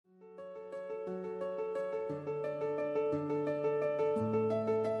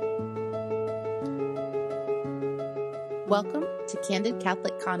Welcome to Candid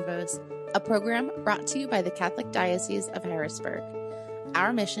Catholic Convos, a program brought to you by the Catholic Diocese of Harrisburg.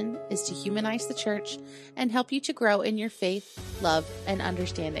 Our mission is to humanize the Church and help you to grow in your faith, love, and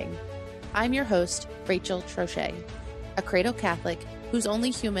understanding. I'm your host, Rachel Trochet, a cradle Catholic who's only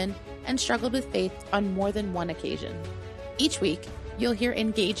human and struggled with faith on more than one occasion. Each week, you'll hear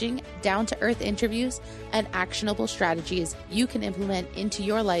engaging, down-to-earth interviews and actionable strategies you can implement into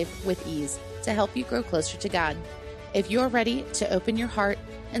your life with ease to help you grow closer to God. If you're ready to open your heart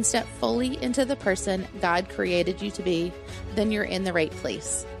and step fully into the person God created you to be, then you're in the right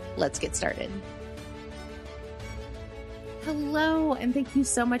place. Let's get started. Hello, and thank you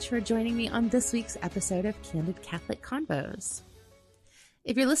so much for joining me on this week's episode of Candid Catholic Convos.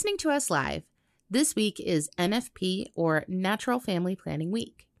 If you're listening to us live, this week is NFP, or Natural Family Planning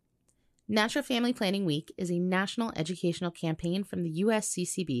Week. Natural Family Planning Week is a national educational campaign from the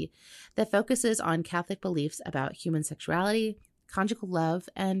USCCB that focuses on Catholic beliefs about human sexuality, conjugal love,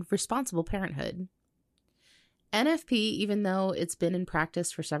 and responsible parenthood. NFP, even though it's been in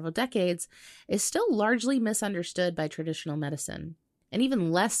practice for several decades, is still largely misunderstood by traditional medicine, and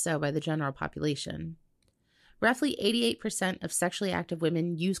even less so by the general population. Roughly 88% of sexually active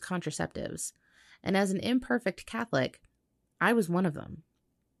women use contraceptives, and as an imperfect Catholic, I was one of them.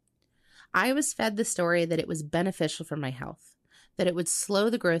 I was fed the story that it was beneficial for my health, that it would slow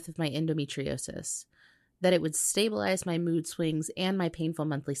the growth of my endometriosis, that it would stabilize my mood swings and my painful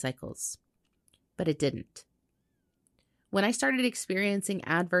monthly cycles. But it didn't. When I started experiencing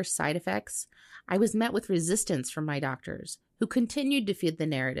adverse side effects, I was met with resistance from my doctors, who continued to feed the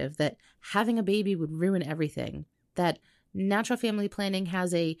narrative that having a baby would ruin everything, that natural family planning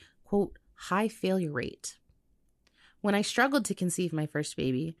has a, quote, high failure rate. When I struggled to conceive my first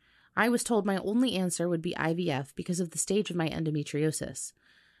baby, I was told my only answer would be IVF because of the stage of my endometriosis,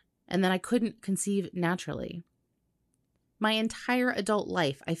 and that I couldn't conceive naturally. My entire adult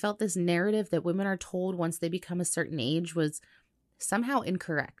life, I felt this narrative that women are told once they become a certain age was somehow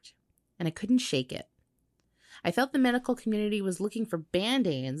incorrect, and I couldn't shake it. I felt the medical community was looking for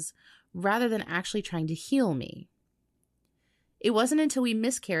band-aids rather than actually trying to heal me. It wasn't until we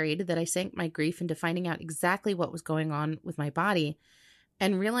miscarried that I sank my grief into finding out exactly what was going on with my body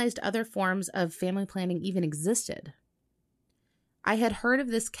and realized other forms of family planning even existed. I had heard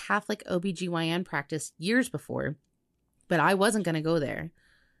of this Catholic OBGYN practice years before, but I wasn't going to go there.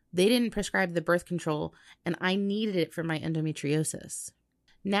 They didn't prescribe the birth control, and I needed it for my endometriosis.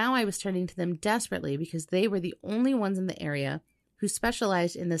 Now I was turning to them desperately because they were the only ones in the area who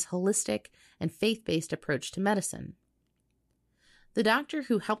specialized in this holistic and faith-based approach to medicine. The doctor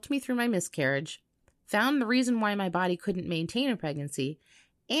who helped me through my miscarriage, found the reason why my body couldn't maintain a pregnancy,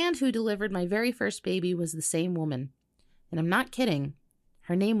 and who delivered my very first baby was the same woman. And I'm not kidding,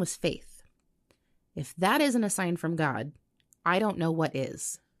 her name was Faith. If that isn't a sign from God, I don't know what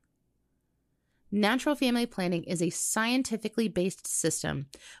is. Natural family planning is a scientifically based system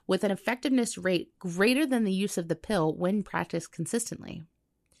with an effectiveness rate greater than the use of the pill when practiced consistently.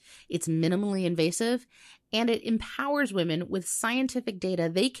 It's minimally invasive, and it empowers women with scientific data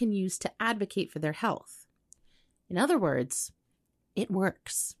they can use to advocate for their health. In other words, it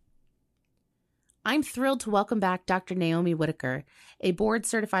works. I'm thrilled to welcome back Dr. Naomi Whittaker, a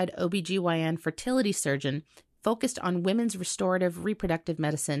board-certified OBGYN fertility surgeon focused on women's restorative reproductive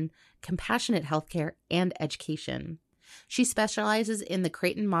medicine, compassionate healthcare, and education. She specializes in the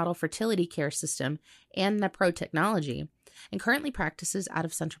Creighton Model Fertility Care System and NFP technology, and currently practices out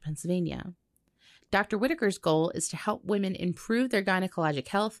of Central Pennsylvania. Dr. Whittaker's goal is to help women improve their gynecologic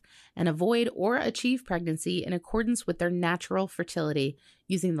health and avoid or achieve pregnancy in accordance with their natural fertility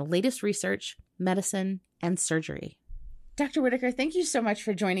using the latest research, medicine, and surgery. Dr. Whittaker, thank you so much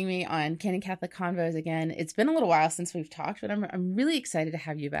for joining me on Candid Catholic Convos again. It's been a little while since we've talked, but I'm really excited to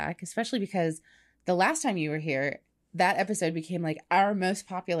have you back, especially because the last time you were here, that episode became like our most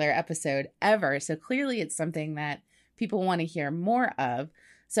popular episode ever. So clearly it's something that people want to hear more of.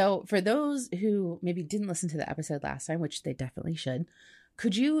 So for those who maybe didn't listen to the episode last time, which they definitely should,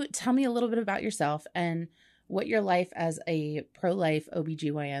 could you tell me a little bit about yourself and what your life as a pro-life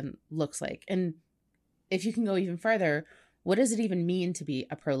OBGYN looks like? And if you can go even further, what does it even mean to be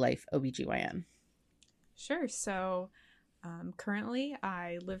a pro-life OBGYN? Sure. So currently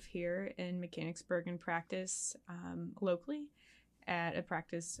I live here in Mechanicsburg and practice locally at a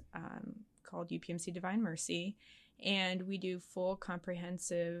practice called UPMC Divine Mercy. And we do full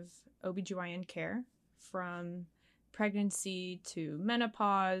comprehensive OBGYN care from pregnancy to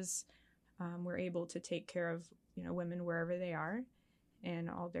menopause. We're able to take care of, women wherever they are and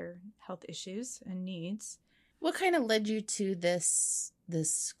all their health issues and needs. What kind of led you to this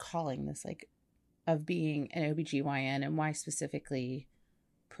calling, this of being an OBGYN and why specifically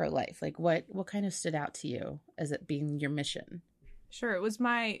pro-life? Like what kind of stood out to you as it being your mission? Sure. It was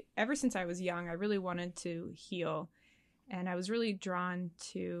ever since I was young, I really wanted to heal. And I was really drawn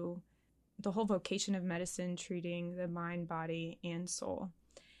to the whole vocation of medicine, treating the mind, body, and soul,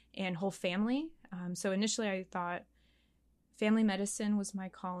 and whole family. So initially I thought family medicine was my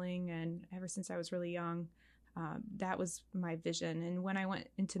calling. And ever since I was really young, that was my vision. And when I went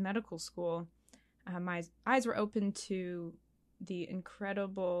into medical school, my eyes were open to the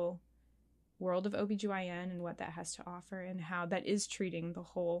incredible world of OBGYN and what that has to offer, and how that is treating the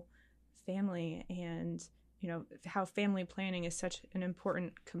whole family, and how family planning is such an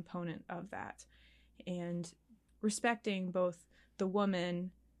important component of that, and respecting both the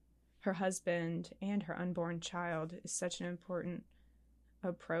woman, her husband, and her unborn child is such an important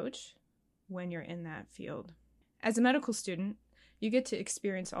approach when you're in that field. As a medical student, you get to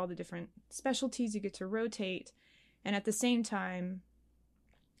experience all the different specialties, you get to rotate, and at the same time,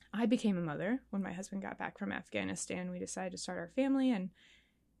 I became a mother when my husband got back from Afghanistan. We decided to start our family, and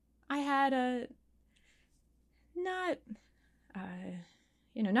I had not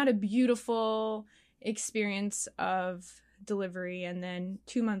a beautiful experience of delivery. And then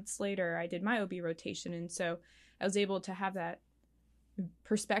 2 months later, I did my OB rotation, and so I was able to have that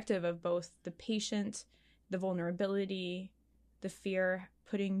perspective of both the patient, the vulnerability, the fear,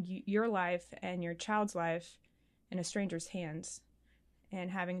 putting your life and your child's life in a stranger's hands, and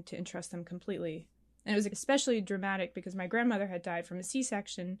having to entrust them completely. And it was especially dramatic because my grandmother had died from a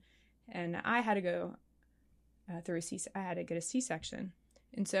C-section, and I had to go I had to get a C-section.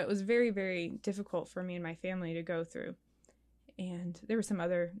 And so it was very, very difficult for me and my family to go through. And there were some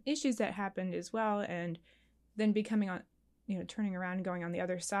other issues that happened as well. And then turning around and going on the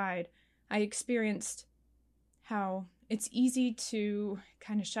other side, I experienced how it's easy to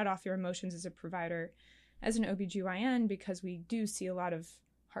kind of shut off your emotions as a provider, as an OBGYN, because we do see a lot of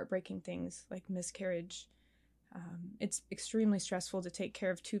heartbreaking things like miscarriage. It's extremely stressful to take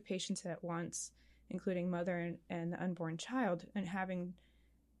care of two patients at once, including mother and the unborn child, and having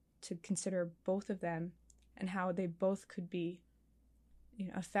to consider both of them and how they both could be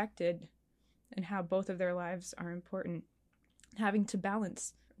affected, and how both of their lives are important. Having to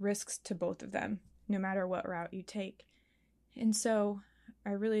balance risks to both of them, no matter what route you take. And so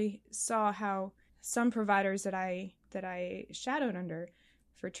I really saw how some providers that I shadowed under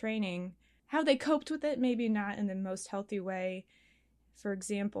for training, how they coped with it, maybe not in the most healthy way. For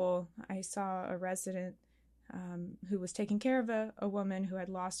example, I saw a resident who was taking care of a woman who had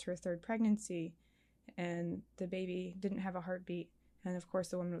lost her third pregnancy, and the baby didn't have a heartbeat. And of course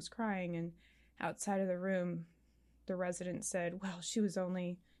the woman was crying, and outside of the room, the resident said, well, she was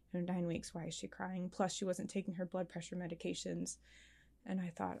only 9 weeks. Why is she crying? Plus she wasn't taking her blood pressure medications. And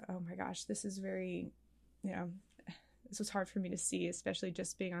I thought, oh my gosh, this is very, this was hard for me to see, especially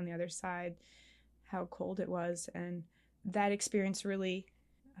just being on the other side, how cold it was. And that experience really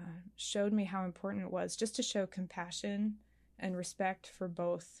showed me how important it was just to show compassion and respect for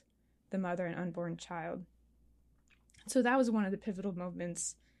both the mother and unborn child. So that was one of the pivotal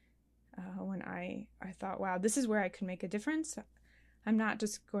moments when I thought, wow, this is where I could make a difference. I'm not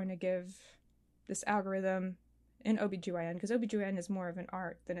just going to give this algorithm in OBGYN, because OBGYN is more of an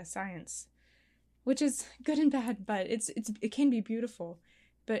art than a science, which is good and bad, but it can be beautiful.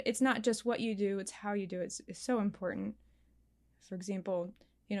 But it's not just what you do, it's how you do it. It's so important. For example,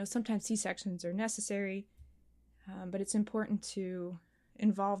 sometimes C-sections are necessary, but it's important to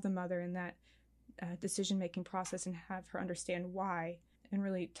involve the mother in that decision-making process and have her understand why, and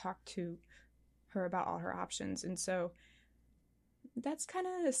really talk to her about all her options. And so that's kind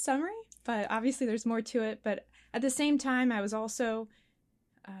of a summary, but obviously there's more to it. But at the same time, I was also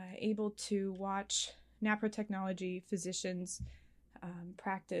able to watch naprotechnology physicians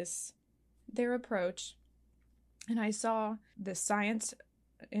practice their approach. And I saw the science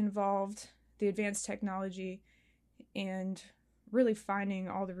involved, the advanced technology, and really finding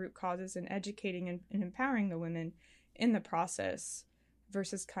all the root causes and educating and empowering the women in the process,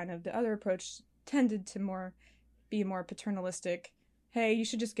 versus kind of the other approach tended to be more paternalistic. Hey, you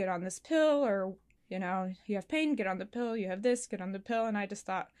should just get on this pill, or, you have pain, get on the pill, you have this, get on the pill. And I just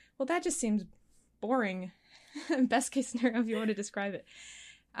thought, well, that just seems boring. Best case scenario, if you want to describe it.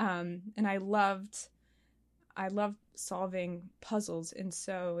 And I loved solving puzzles. And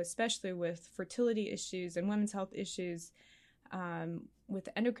so, especially with fertility issues and women's health issues, with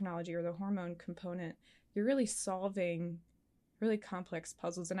the endocrinology or the hormone component, you're really solving really complex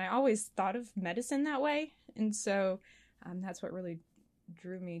puzzles. And I always thought of medicine that way. And so that's what really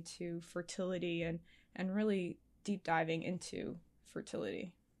drew me to fertility and really deep diving into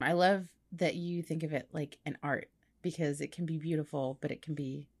fertility. I love that you think of it like an art, because it can be beautiful, but it can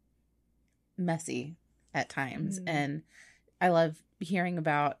be messy at times. And I love hearing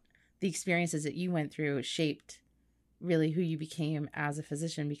about the experiences that you went through shaped really who you became as a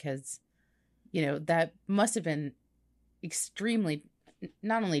physician, because, you know, that must have been extremely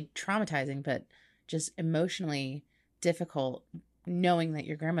not only traumatizing, but just emotionally difficult, knowing that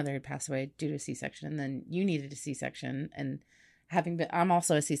your grandmother had passed away due to a C-section, and then you needed a C-section. And I'm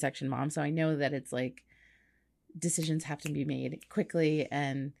also a C-section mom, so I know that it's like decisions have to be made quickly,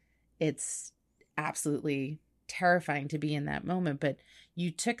 and it's absolutely terrifying to be in that moment. But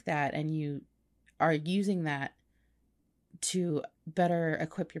you took that and you are using that to better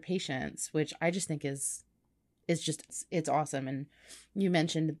equip your patients, which I just think is it's awesome. And you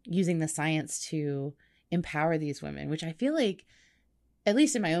mentioned using the science to empower these women, which I feel like, at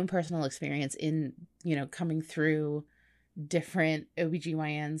least in my own personal experience in, you know, coming through different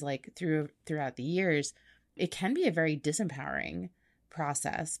OBGYNs like throughout the years, it can be a very disempowering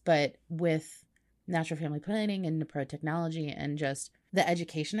process. But with natural family planning and neurotechnology and just the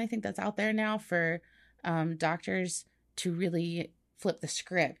education, I think that's out there now for doctors to really flip the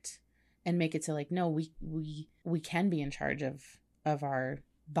script and make it so like, no, we can be in charge of our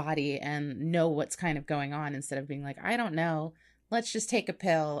body and know what's kind of going on, instead of being like, I don't know, let's just take a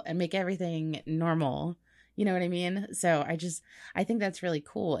pill and make everything normal. You know what I mean? So I think that's really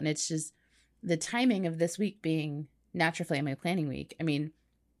cool. And it's just the timing of this week being Natural Family Planning Week. I mean,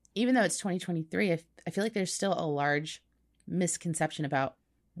 even though it's 2023, I feel like there's still a large misconception about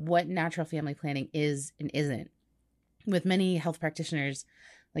what natural family planning is and isn't, with many health practitioners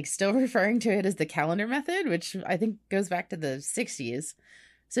like still referring to it as the calendar method, which I think goes back to the 60s.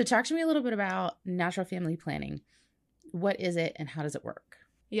 So talk to me a little bit about natural family planning. What is it and how does it work?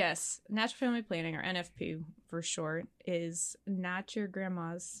 Yes, natural family planning, or NFP for short, is not your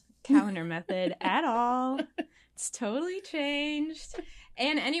grandma's calendar method at all. It's totally changed.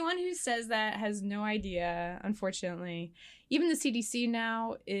 And anyone who says that has no idea, unfortunately. Even the CDC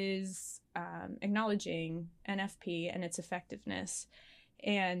now is acknowledging NFP and its effectiveness.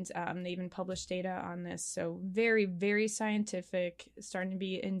 And they even published data on this. So very, very scientific, starting to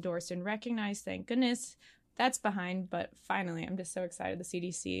be endorsed and recognized. Thank goodness that's behind. But finally, I'm just so excited the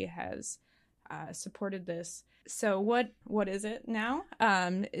CDC has supported this. So what is it now?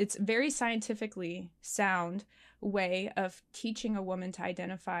 It's a very scientifically sound way of teaching a woman to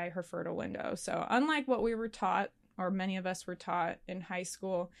identify her fertile window. So unlike what we were taught, or many of us were taught in high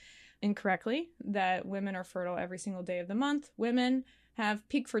school incorrectly, that women are fertile every single day of the month, women have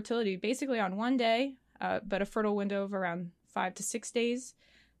peak fertility basically on one day, but a fertile window of around 5 to 6 days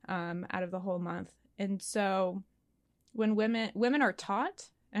out of the whole month. And so when women are taught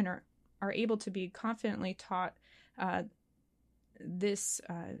and are able to be confidently taught this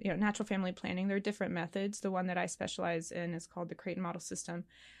natural family planning, there are different methods. The one that I specialize in is called the Creighton model system.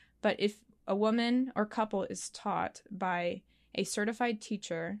 But if a woman or couple is taught by a certified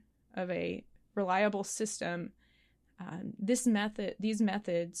teacher of a reliable system, these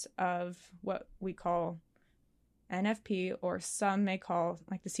methods of what we call NFP, or some may call,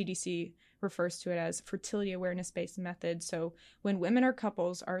 like the CDC refers to it as fertility awareness-based methods. So when women or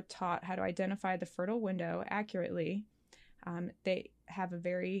couples are taught how to identify the fertile window accurately, they have a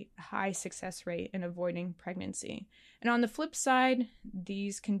very high success rate in avoiding pregnancy. And on the flip side,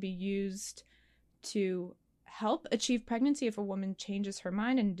 these can be used to help achieve pregnancy if a woman changes her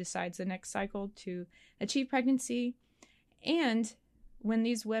mind and decides the next cycle to achieve pregnancy. And when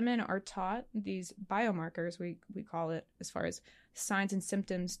these women are taught these biomarkers, we call it, as far as signs and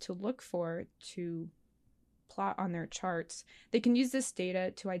symptoms to look for, to plot on their charts, they can use this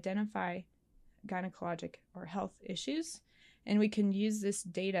data to identify gynecologic or health issues. And we can use this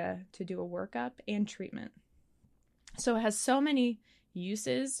data to do a workup and treatment. So it has so many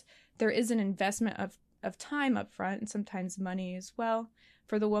uses. There is an investment of time up front, and sometimes money as well,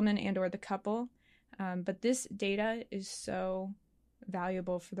 for the woman and or the couple. But this data is so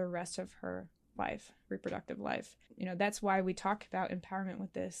valuable for the rest of her life, reproductive life. You know, that's why we talk about empowerment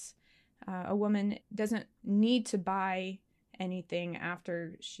with this. A woman doesn't need to buy anything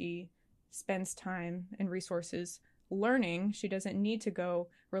after she spends time and resources learning. She doesn't need to go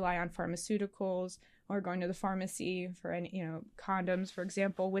rely on pharmaceuticals or going to the pharmacy for any, condoms, for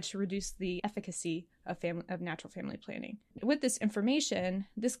example, which reduce the efficacy of natural family planning. With this information,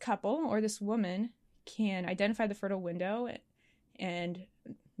 this couple or this woman can identify the fertile window and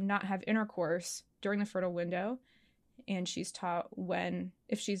not have intercourse during the fertile window. And she's taught when,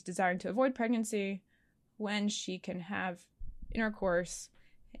 if she's desiring to avoid pregnancy, when she can have intercourse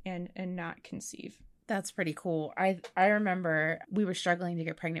and not conceive. That's pretty cool. I remember we were struggling to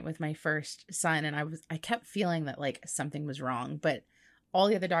get pregnant with my first son, and I kept feeling that like something was wrong, but all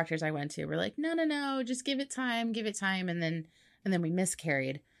the other doctors I went to were like, no, just give it time, and then we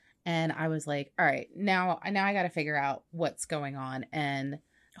miscarried. And I was like, all right, now I got to figure out what's going on. And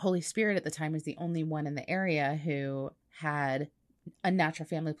Holy Spirit at the time was the only one in the area who had a natural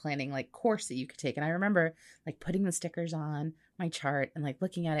family planning like course that you could take. And I remember like putting the stickers on my chart and like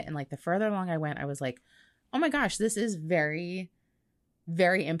looking at it. And like the further along I went, I was like, oh my gosh, this is very,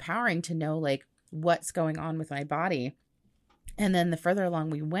 very empowering to know like what's going on with my body. And then the further along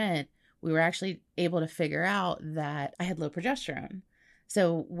we went, we were actually able to figure out that I had low progesterone.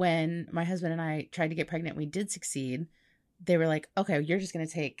 So when my husband and I tried to get pregnant, we did succeed. They were like, okay, you're just going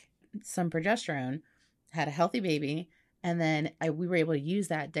to take some progesterone, had a healthy baby. And then we were able to use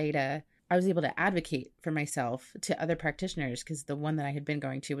that data. I was able to advocate for myself to other practitioners because the one that I had been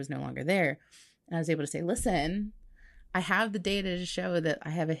going to was no longer there. And I was able to say, listen, I have the data to show that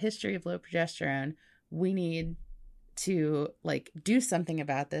I have a history of low progesterone. We need to like do something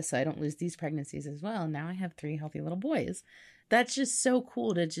about this so I don't lose these pregnancies as well. And now I have 3 healthy little boys. That's just so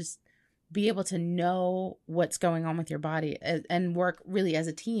cool to just be able to know what's going on with your body and work really as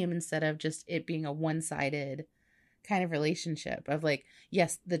a team instead of just it being a one-sided kind of relationship of like,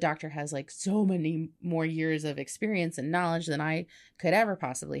 yes, the doctor has like so many more years of experience and knowledge than I could ever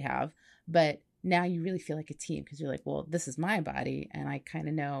possibly have. But now you really feel like a team because you're like, well, this is my body and I kind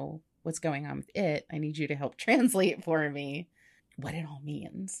of know what's going on with it. I need you to help translate for me what it all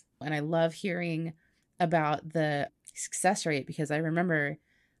means. And I love hearing about the success rate because I remember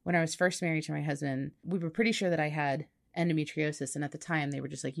when I was first married to my husband, we were pretty sure that I had endometriosis. And at the time they were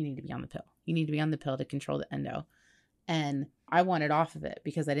just like, you need to be on the pill. You need to be on the pill to control the endo. And I wanted off of it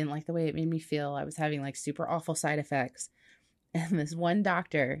because I didn't like the way it made me feel. I was having like super awful side effects. And this one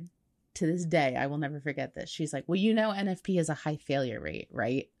doctor, to this day, I will never forget this. She's like, well, you know, NFP has a high failure rate,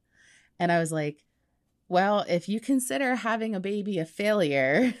 right? And I was like, well, if you consider having a baby a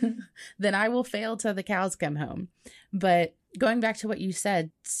failure, then I will fail till the cows come home. But going back to what you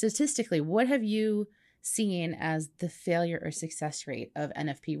said, statistically, what have you seen as the failure or success rate of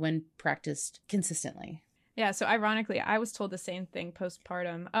NFP when practiced consistently? Yeah, so ironically, I was told the same thing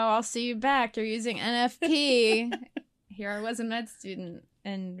postpartum. Oh, I'll see you back. You're using NFP. Here I was a med student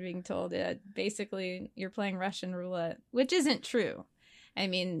and being told that basically you're playing Russian roulette, which isn't true. I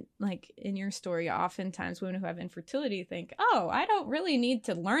mean, like in your story, oftentimes women who have infertility think, oh, I don't really need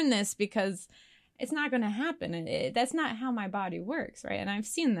to learn this because it's not going to happen. That's not how my body works, right? And I've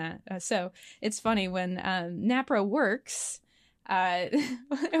seen that. So it's funny when NAPRO works,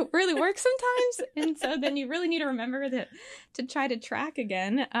 it really works sometimes. And so then you really need to remember that to try to track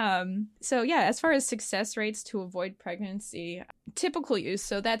again. So yeah, as far as success rates to avoid pregnancy, typical use.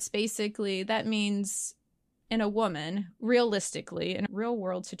 So that's basically, that means in a woman, realistically, in a real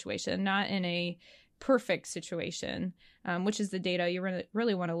world situation, not in a perfect situation, which is the data you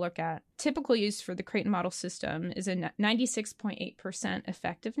really want to look at. Typical use for the Creighton model system is a 96.8%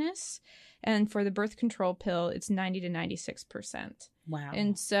 effectiveness. And for the birth control pill, it's 90 to 96%. Wow.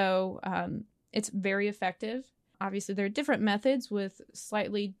 And so it's very effective. Obviously, there are different methods with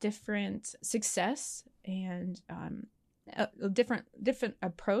slightly different success and a different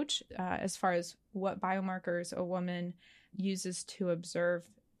approach as far as what biomarkers a woman uses to observe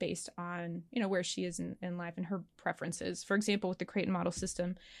based on, you know, where she is in life and her preferences. For example, with the Creighton model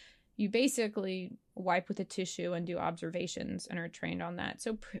system, you basically wipe with a tissue and do observations and are trained on that.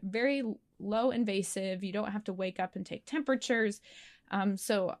 So very low invasive. You don't have to wake up and take temperatures.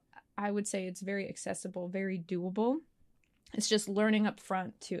 So I would say it's very accessible, very doable. It's just learning up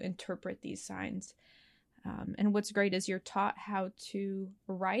front to interpret these signs. And what's great is you're taught how to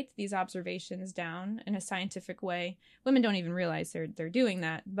write these observations down in a scientific way. Women don't even realize they're doing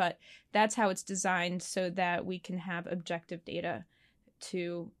that, but that's how it's designed so that we can have objective data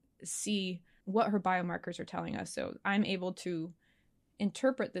to see what her biomarkers are telling us. So I'm able to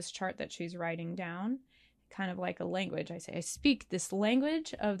interpret this chart that she's writing down kind of like a language. I say, I speak this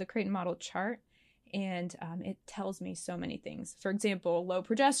language of the Creighton model chart, and it tells me so many things. For example, low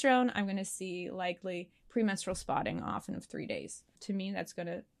progesterone, I'm going to see likely premenstrual spotting often of 3 days. To me, that's going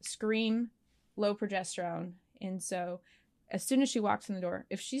to scream low progesterone. And so as soon as she walks in the door,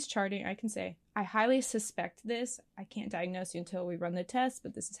 if she's charting, I can say, I highly suspect this. I can't diagnose you until we run the test,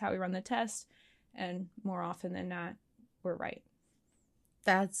 but this is how we run the test. And more often than not, we're right.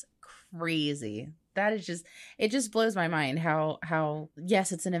 That's crazy. That is just, it just blows my mind how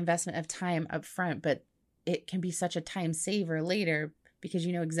yes, it's an investment of time up front, but it can be such a time saver later because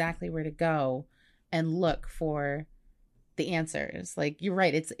you know exactly where to go and look for the answers. Like, you're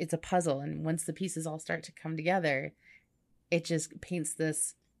right. It's a puzzle. And once the pieces all start to come together, it just paints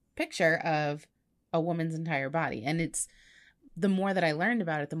this picture of a woman's entire body. And it's, the more that I learned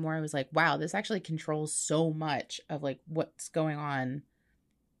about it, the more I was like, wow, this actually controls so much of like what's going on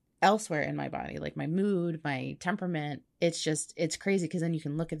elsewhere in my body, like my mood, my temperament. It's crazy, because then you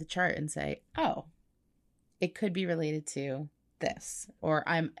can look at the chart and say, oh, it could be related to this, or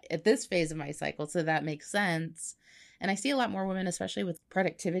I'm at this phase of my cycle, so that makes sense. And I see a lot more women, especially with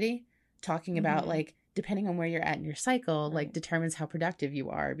productivity, talking about like, depending on where you're at in your cycle, like determines how productive you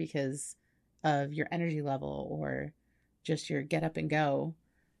are because of your energy level or just your get up and go,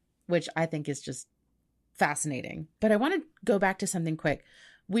 which I think is just fascinating. But I want to go back to something quick.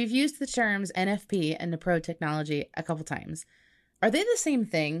 We've used the terms NFP and neprotechnology a couple times. Are they the same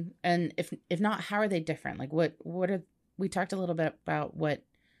thing? And if not, how are they different? Like what are, we talked a little bit about what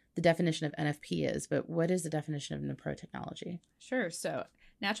the definition of NFP is, but what is the definition of neprotechnology? Sure. So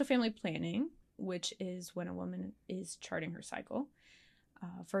natural family planning, which is when a woman is charting her cycle,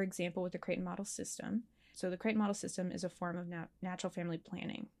 for example, with the Creighton model system. So the Creighton model system is a form of natural family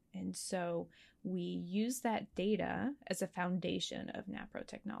planning. And so we use that data as a foundation of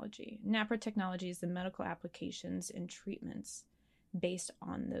naprotechnology. Naprotechnology is the medical applications and treatments based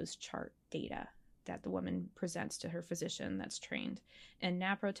on those chart data that the woman presents to her physician that's trained. And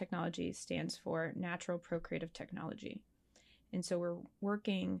naprotechnology stands for natural procreative technology. And so we're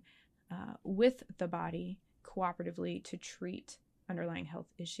working with the body cooperatively to treat underlying health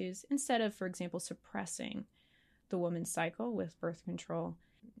issues instead of, for example, suppressing the woman's cycle with birth control.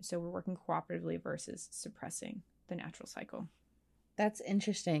 So we're working cooperatively versus suppressing the natural cycle. That's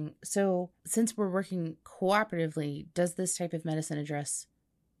interesting. So since we're working cooperatively, does this type of medicine address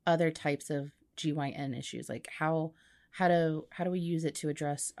other types of GYN issues? Like how do we use it to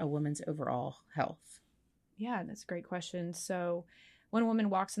address a woman's overall health? Yeah, that's a great question. So when a woman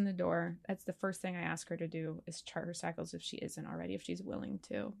walks in the door, that's the first thing I ask her to do is chart her cycles if she isn't already, if she's willing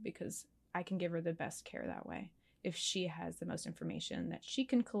to, because I can give her the best care that way if she has the most information that she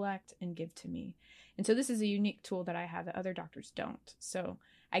can collect and give to me. And so this is a unique tool that I have that other doctors don't. So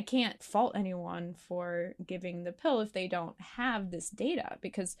I can't fault anyone for giving the pill if they don't have this data,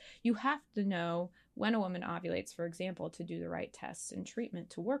 because you have to know when a woman ovulates, for example, to do the right tests and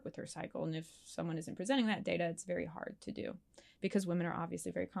treatment to work with her cycle. And if someone isn't presenting that data, it's very hard to do, because women are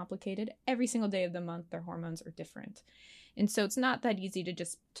obviously very complicated. Every single day of the month, their hormones are different. And so it's not that easy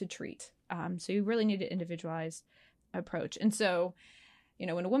to treat. So you really need an individualized approach. And so,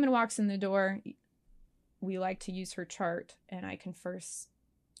 when a woman walks in the door, we like to use her chart, and I can first,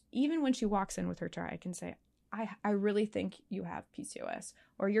 even when she walks in with her chart, I can say, I really think you have PCOS,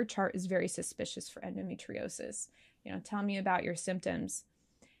 or your chart is very suspicious for endometriosis. Tell me about your symptoms.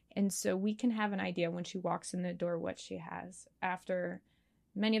 And so we can have an idea when she walks in the door what she has. After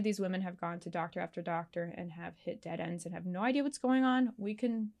many of these women have gone to doctor after doctor and have hit dead ends and have no idea what's going on, we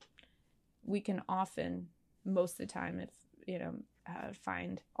can often, most of the time,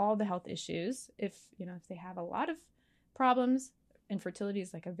 find all the health issues. If they have a lot of problems, infertility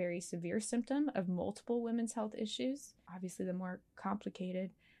is like a very severe symptom of multiple women's health issues. Obviously, the more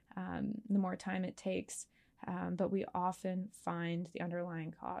complicated, the more time it takes. But we often find the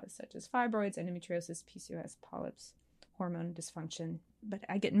underlying cause, such as fibroids, endometriosis, PCOS, polyps, hormone dysfunction. But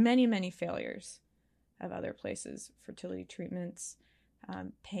I get many, many failures of other places: fertility treatments,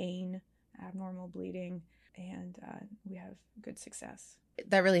 pain, abnormal bleeding, and we have good success.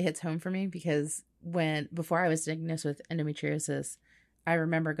 That really hits home for me, because before I was diagnosed with endometriosis, I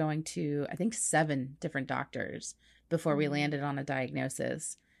remember going to, I think, 7 different doctors before we landed on a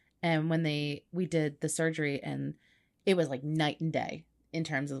diagnosis. And when we did the surgery, and it was like night and day in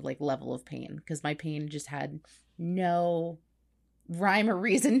terms of like level of pain, because my pain just had no rhyme or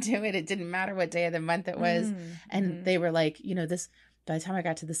reason to it. It didn't matter what day of the month it was. And they were like, this, by the time I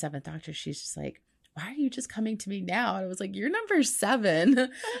got to the 7th doctor, she's just like, why are you just coming to me now? And I was like, you're number 7.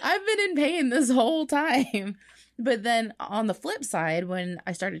 I've been in pain this whole time. But then on the flip side, when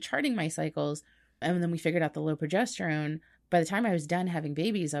I started charting my cycles, and then we figured out the low progesterone, by the time I was done having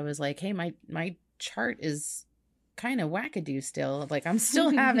babies, I was like, hey, my chart is kind of wackadoo still. Like, I'm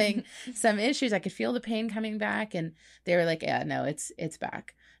still having some issues. I could feel the pain coming back. And they were like, yeah, no, it's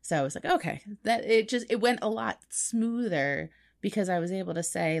back. So I was like, okay, that it went a lot smoother, because I was able to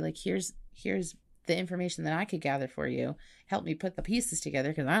say, like, here's the information that I could gather for you. Help me put the pieces together,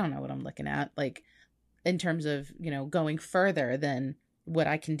 because I don't know what I'm looking at, like, in terms of, going further than what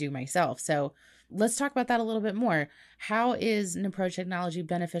I can do myself. So let's talk about that a little bit more. How is neprotechnology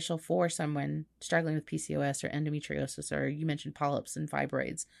beneficial for someone struggling with PCOS or endometriosis, or you mentioned polyps and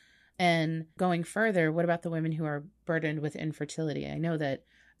fibroids? And going further, what about the women who are burdened with infertility? I know that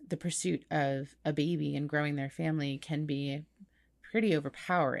the pursuit of a baby and growing their family can be pretty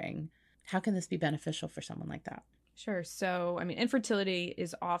overpowering. How can this be beneficial for someone like that? Sure. So, I mean, infertility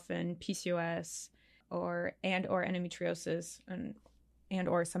is often PCOS or endometriosis and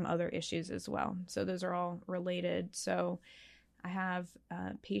or some other issues as well. So those are all related. So I have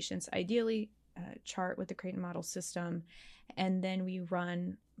patients ideally chart with the Creighton model system, and then we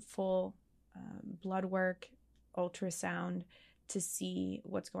run full blood work, ultrasound to see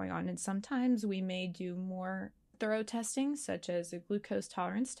what's going on. And sometimes we may do more thorough testing, such as a glucose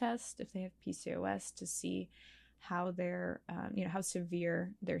tolerance test if they have PCOS, to see how their, how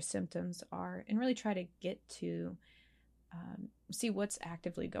severe their symptoms are, and really try to get to see what's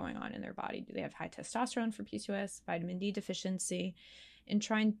actively going on in their body. Do they have high testosterone for PCOS, vitamin D deficiency, and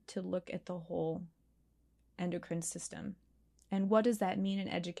trying to look at the whole endocrine system. And what does that mean, and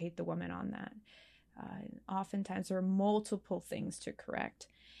educate the woman on that. Oftentimes there are multiple things to correct.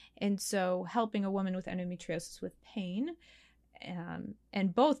 And so helping a woman with endometriosis with pain,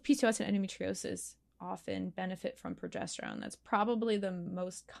 and both PCOS and endometriosis often benefit from progesterone. That's probably the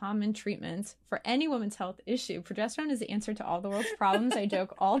most common treatment for any woman's health issue. Progesterone is the answer to all the world's problems. I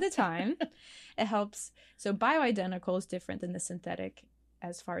joke all the time. It helps. So bioidentical is different than the synthetic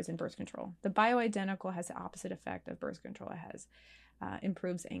as far as in birth control. The bioidentical has the opposite effect of birth control. It has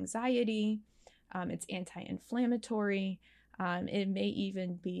improves anxiety. It's anti-inflammatory. It may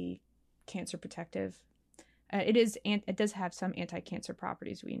even be cancer protective. It does have some anti-cancer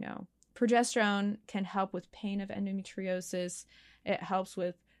properties, we know. Progesterone can help with pain of endometriosis. It helps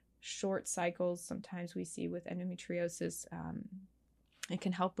with short cycles. Sometimes we see with endometriosis, it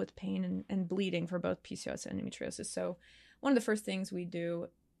can help with pain and bleeding for both PCOS and endometriosis. So one of the first things we do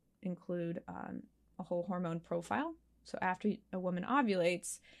include a whole hormone profile. So after a woman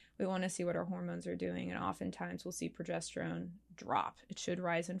ovulates, we want to see what our hormones are doing. And oftentimes we'll see progesterone drop. It should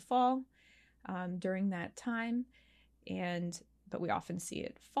rise and fall during that time. But we often see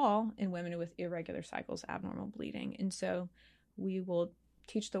it fall in women with irregular cycles, abnormal bleeding. And so we will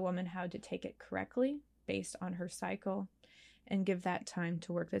teach the woman how to take it correctly based on her cycle and give that time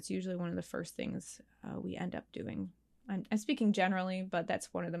to work. That's usually one of the first things we end up doing. I'm speaking generally, but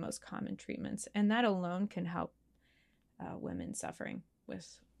that's one of the most common treatments. And that alone can help women suffering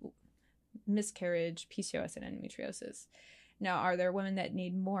with miscarriage, PCOS, and endometriosis. Now, are there women that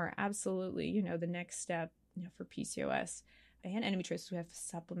need more? Absolutely. The next step for PCOS and endometriosis, we have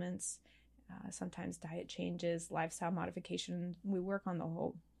supplements, sometimes diet changes, lifestyle modification. We work on the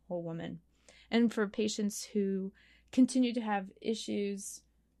whole woman. And for patients who continue to have issues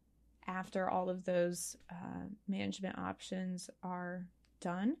after all of those management options are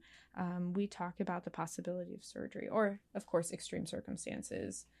done, we talk about the possibility of surgery, or of course extreme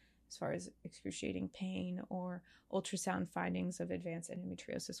circumstances as far as excruciating pain or ultrasound findings of advanced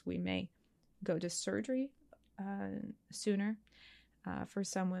endometriosis. We may go to surgery sooner for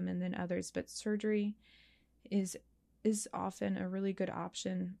some women than others, but surgery is often a really good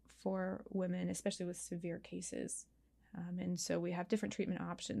option for women, especially with severe cases. And so we have different treatment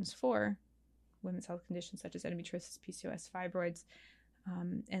options for women's health conditions such as endometriosis, PCOS, fibroids,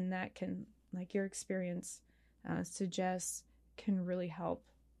 and that can, like your experience suggests, can really help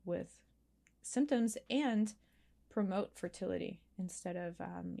with symptoms and promote fertility instead of,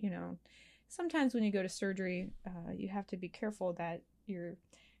 sometimes when you go to surgery, you have to be careful that your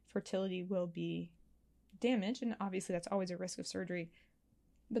fertility will be damaged. And obviously that's always a risk of surgery.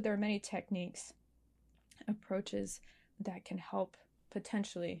 But there are many techniques, approaches that can help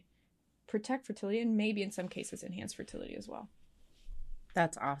potentially protect fertility and maybe in some cases enhance fertility as well.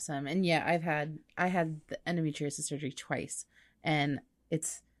 That's awesome. And yeah, I had the endometriosis surgery twice, and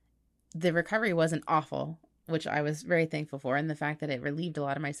the recovery wasn't awful, which I was very thankful for. And the fact that it relieved a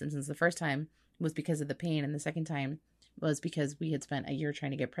lot of my symptoms the first time was because of the pain. And the second time was because we had spent a year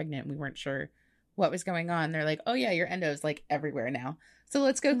trying to get pregnant. And we weren't sure what was going on. They're like, oh yeah, your endo is like everywhere now. So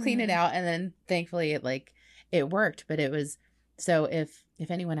let's go clean it out. And then thankfully it worked. But it was, so if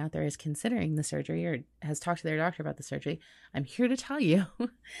anyone out there is considering the surgery or has talked to their doctor about the surgery, I'm here to tell you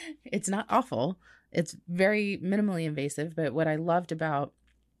it's not awful. It's very minimally invasive. But what I loved about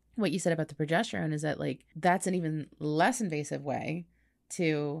what you said about the progesterone is that that's an even less invasive way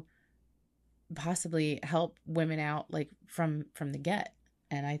to possibly help women out from the get.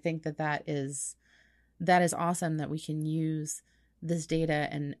 And I think that is awesome that we can use this data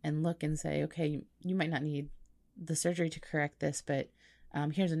and look and say, okay, you might not need the surgery to correct this, but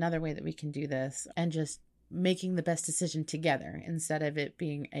here's another way that we can do this, and just making the best decision together instead of it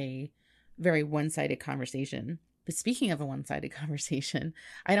being a very one-sided conversation. But speaking of a one-sided conversation,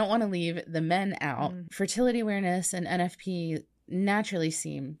 I don't want to leave the men out. Fertility awareness and NFP naturally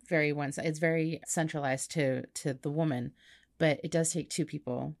seem very one-sided. It's very centralized to the woman, but it does take two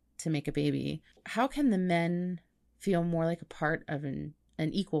people to make a baby. How can the men feel more like a part of an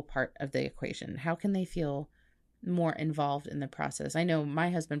equal part of the equation? How can they feel more involved in the process? I know my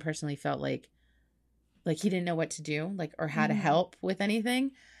husband personally felt like he didn't know what to do, like, or how to help with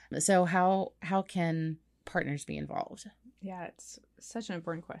anything. So how can partners be involved? Yeah, it's such an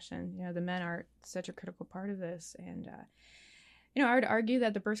important question. You know, the men are such a critical part of this. And, you know, I would argue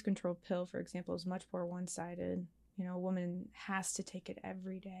that the birth control pill, for example, is much more one-sided. You know, a woman has to take it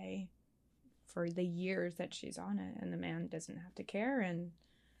every day for the years that she's on it, and the man doesn't have to care. And,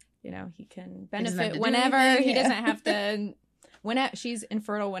 you know, he can benefit whenever. He doesn't have to, she's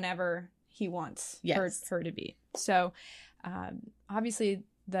infertile whenever he wants her to be. So obviously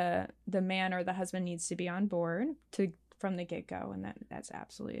the man or the husband needs to be on board from the get-go, and that's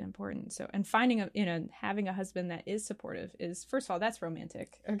absolutely important. So, and having a husband that is supportive is, first of all, that's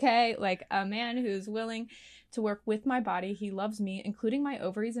romantic. Okay, like a man who's willing to work with my body, he loves me, including my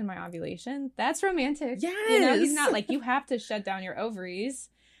ovaries and my ovulation. That's romantic. Yes. You know, he's not like, you have to shut down your ovaries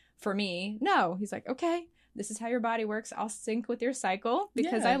for me. No, he's like, okay, this is how your body works. I'll sync with your cycle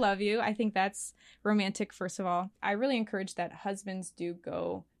because I love you. I think that's romantic, first of all. I really encourage that husbands do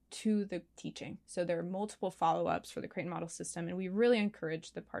go to the teaching. So there are multiple follow-ups for the Creighton model system, and we really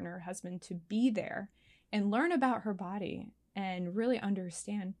encourage the partner or husband to be there and learn about her body and really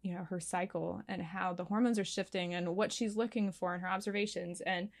understand, you know, her cycle and how the hormones are shifting and what she's looking for in her observations.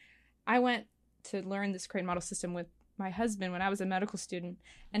 And I went to learn this Creighton model system with my husband when I was a medical student,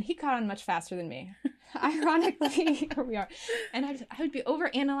 and he caught on much faster than me. Ironically, here we are. And I would be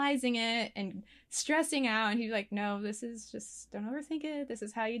overanalyzing it and stressing out, and he'd be like, no, this is just, don't overthink it. This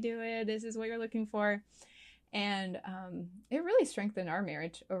is how you do it. This is what you're looking for. And it really strengthened our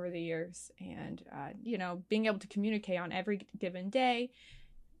marriage over the years. And, you know, being able to communicate on every given day.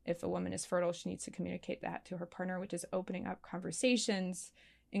 If a woman is fertile, she needs to communicate that to her partner, which is opening up conversations,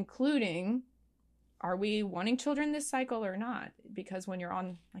 including, are we wanting children this cycle or not? Because when you're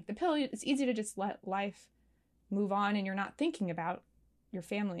on like the pill, it's easy to just let life move on, and you're not thinking about your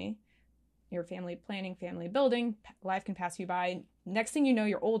family planning, family building. Life can pass you by. Next thing you know,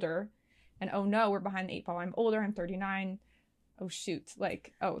 you're older, and oh no, we're behind the 8 ball. I'm older, I'm 39. Oh shoot,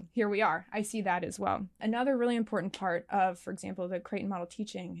 like, oh, here we are. I see that as well. Another really important part of, for example, the Creighton model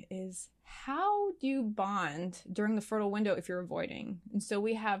teaching is how do you bond during the fertile window if you're avoiding? And so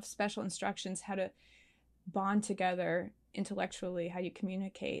we have special instructions how to bond together intellectually, how you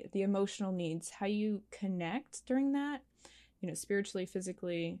communicate, the emotional needs, how you connect during that, you know, spiritually,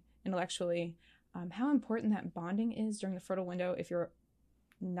 physically, intellectually, how important that bonding is during the fertile window if you're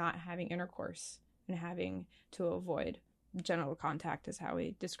not having intercourse and having to avoid genital contact is how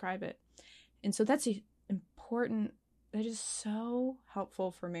we describe it. And so that's important. That is so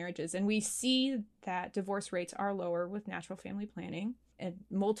helpful for marriages. And we see that divorce rates are lower with natural family planning and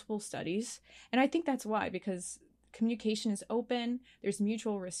multiple studies. And I think that's why, because communication is open. There's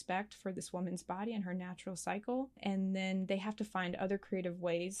mutual respect for this woman's body and her natural cycle. And then they have to find other creative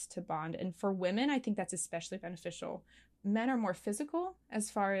ways to bond. And for women, I think that's especially beneficial. Men are more physical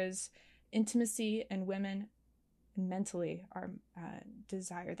as far as intimacy, and women mentally are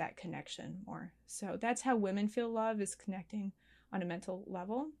desire that connection more. So that's how women feel love, is connecting on a mental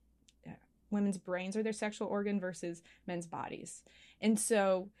level. Women's brains are their sexual organ versus men's bodies. And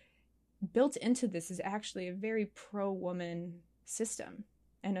so built into this is actually a very pro-woman system.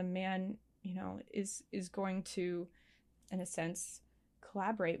 And a man, you know, is going to, in a sense,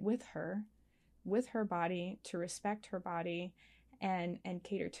 collaborate with her body, to respect her body and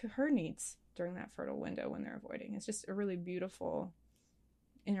cater to her needs during that fertile window when they're avoiding. It's just a really beautiful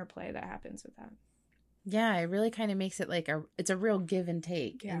interplay that happens with that. Yeah, it really kind of makes it like it's a real give and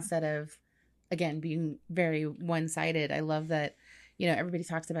take instead of, again, being very one-sided. I love that, you know, everybody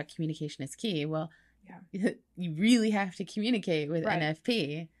talks about communication is key. Well, you really have to communicate with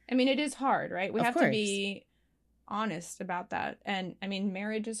NFP. I mean, it is hard, right? We have to be honest about that. And I mean,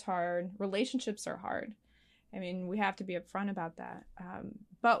 marriage is hard. Relationships are hard. I mean, we have to be upfront about that.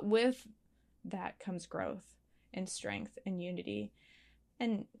 But with that comes growth and strength and unity.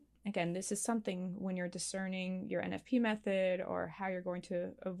 And again, this is something when you're discerning your NFP method or how you're going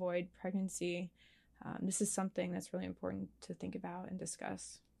to avoid pregnancy. This is something that's really important to think about and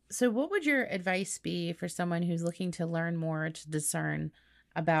discuss. So what would your advice be for someone who's looking to learn more, to discern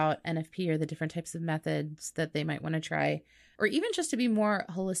about NFP or the different types of methods that they might want to try, or even just to be more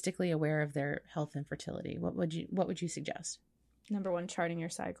holistically aware of their health and fertility? What would you suggest? Number one, charting your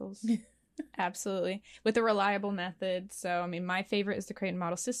cycles. Absolutely. With a reliable method. So, I mean, my favorite is the Creighton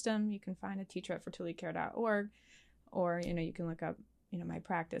Model System. You can find a teacher at fertilitycare.org, or, you can look up, my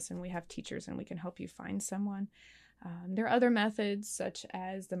practice, and we have teachers and we can help you find someone. There are other methods such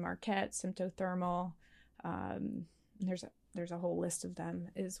as the Marquette, symptothermal. There's a whole list of them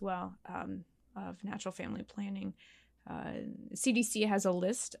as well, of natural family planning. CDC has a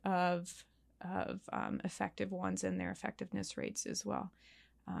list of effective ones and their effectiveness rates as well.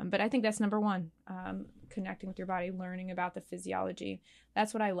 But I think that's number one, connecting with your body, learning about the physiology.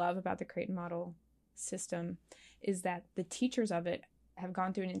 That's what I love about the Creighton Model System, is that the teachers of it have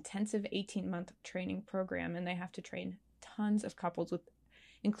gone through an intensive 18-month training program, and they have to train tons of couples with,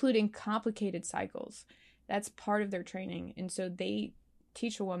 including complicated cycles. That's part of their training. And so they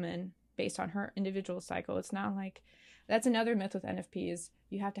teach a woman based on her individual cycle. It's not like, that's another myth with NFP, is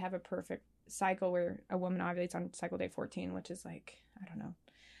you have to have a perfect cycle where a woman ovulates on cycle day 14, which is like, I don't know.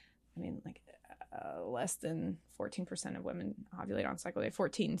 I mean, like less than 14% of women ovulate on cycle day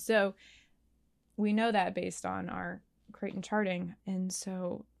 14. So we know that based on our Creighton charting. And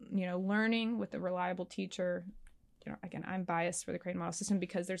so, learning with a reliable teacher, again, I'm biased for the Creighton Model System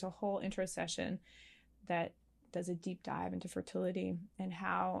because there's a whole intro session that does a deep dive into fertility and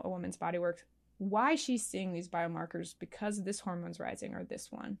how a woman's body works, why she's seeing these biomarkers because this hormone's rising or this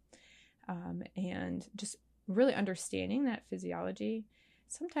one. And just really understanding that physiology,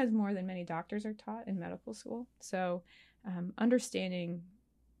 sometimes more than many doctors are taught in medical school. So understanding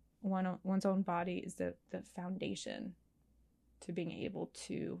one's own body is the foundation to being able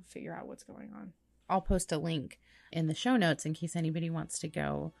to figure out what's going on. I'll post a link in the show notes in case anybody wants to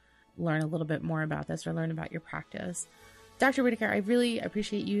go learn a little bit more about this or learn about your practice. Dr. Whittaker, I really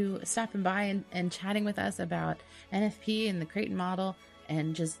appreciate you stopping by and chatting with us about NFP and the Creighton model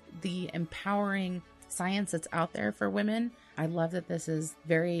and just the empowering science that's out there for women. I love that this is a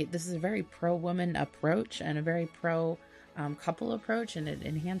very pro-woman approach and a very pro-couple approach, and it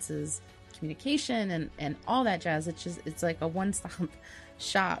enhances communication and all that jazz. It's like a one-stop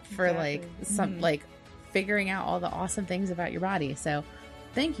shop for like figuring out all the awesome things about your body. So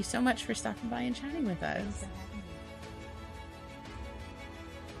thank you so much for stopping by and chatting with us.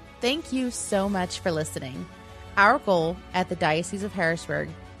 Thank you so much for listening. Our goal at the Diocese of Harrisburg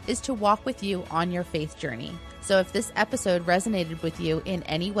is to walk with you on your faith journey. So if this episode resonated with you in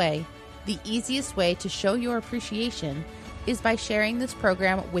any way, the easiest way to show your appreciation is by sharing this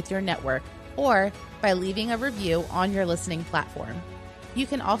program with your network or by leaving a review on your listening platform. You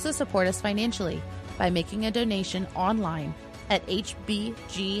can also support us financially by making a donation online at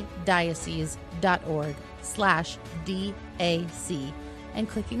hbgdiocese.org/DAC and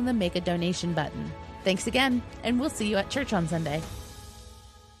clicking the Make a Donation button. Thanks again, and we'll see you at church on Sunday.